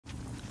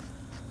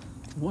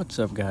What's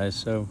up, guys?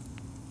 So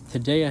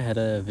today I had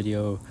a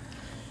video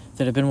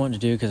that I've been wanting to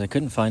do because I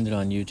couldn't find it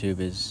on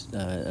YouTube. Is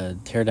a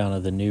teardown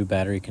of the new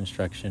battery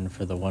construction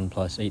for the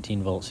OnePlus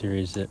 18-volt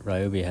series that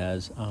Ryobi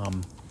has.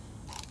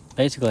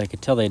 Basically, I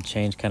could tell they'd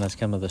changed kind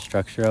of the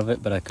structure of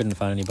it, but I couldn't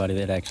find anybody that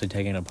had actually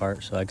taken it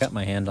apart, so I got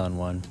my hand on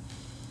one.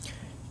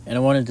 And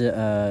I wanted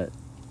to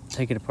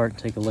take it apart and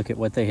take a look at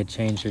what they had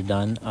changed or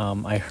done.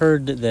 I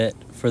heard that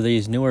for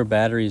these newer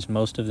batteries,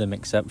 most of them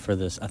except for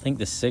this, I think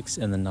the 6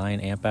 and the 9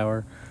 amp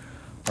hour,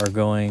 are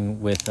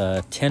going with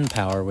 10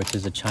 Power, which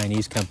is a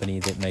Chinese company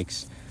that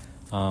makes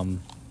the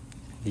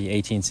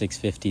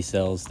 18650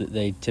 cells that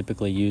they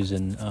typically use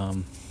in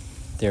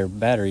their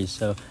batteries.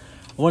 So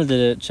I wanted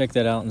to check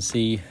that out and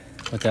see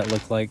what that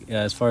looked like.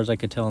 As far as I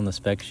could tell in the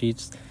spec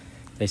sheets,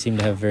 they seem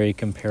to have very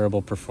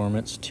comparable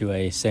performance to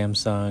a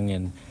Samsung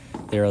and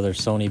their other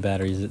Sony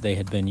batteries that they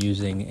had been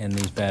using in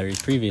these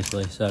batteries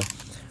previously. So I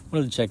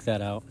wanted to check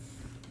that out.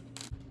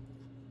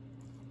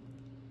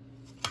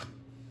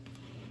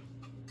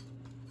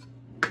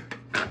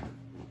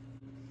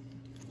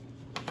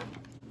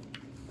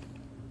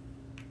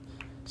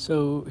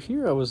 So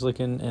here I was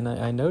looking, and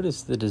I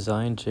noticed the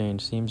design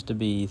change seems to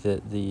be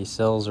that the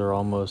cells are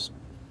almost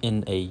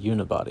in a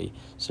unibody.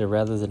 So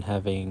rather than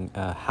having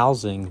a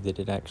housing that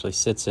it actually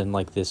sits in,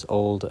 like this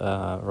old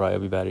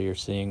Ryobi battery you're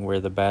seeing, where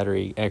the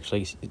battery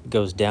actually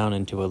goes down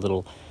into a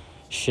little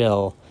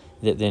shell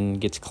that then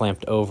gets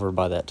clamped over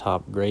by that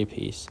top gray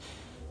piece,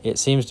 it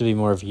seems to be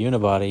more of a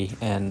unibody,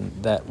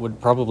 and that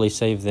would probably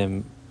save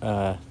them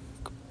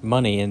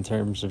money in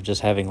terms of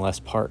just having less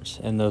parts.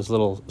 And those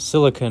little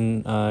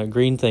silicon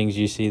green things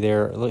you see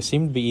there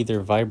seem to be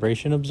either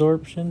vibration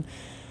absorption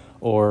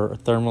or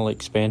thermal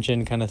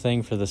expansion kind of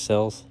thing for the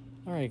cells.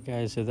 All right,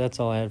 guys, so that's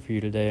all I had for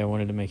you today. I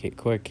wanted to make it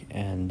quick,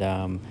 and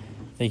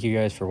thank you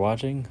guys for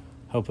watching.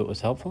 Hope it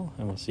was helpful,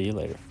 and we'll see you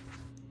later.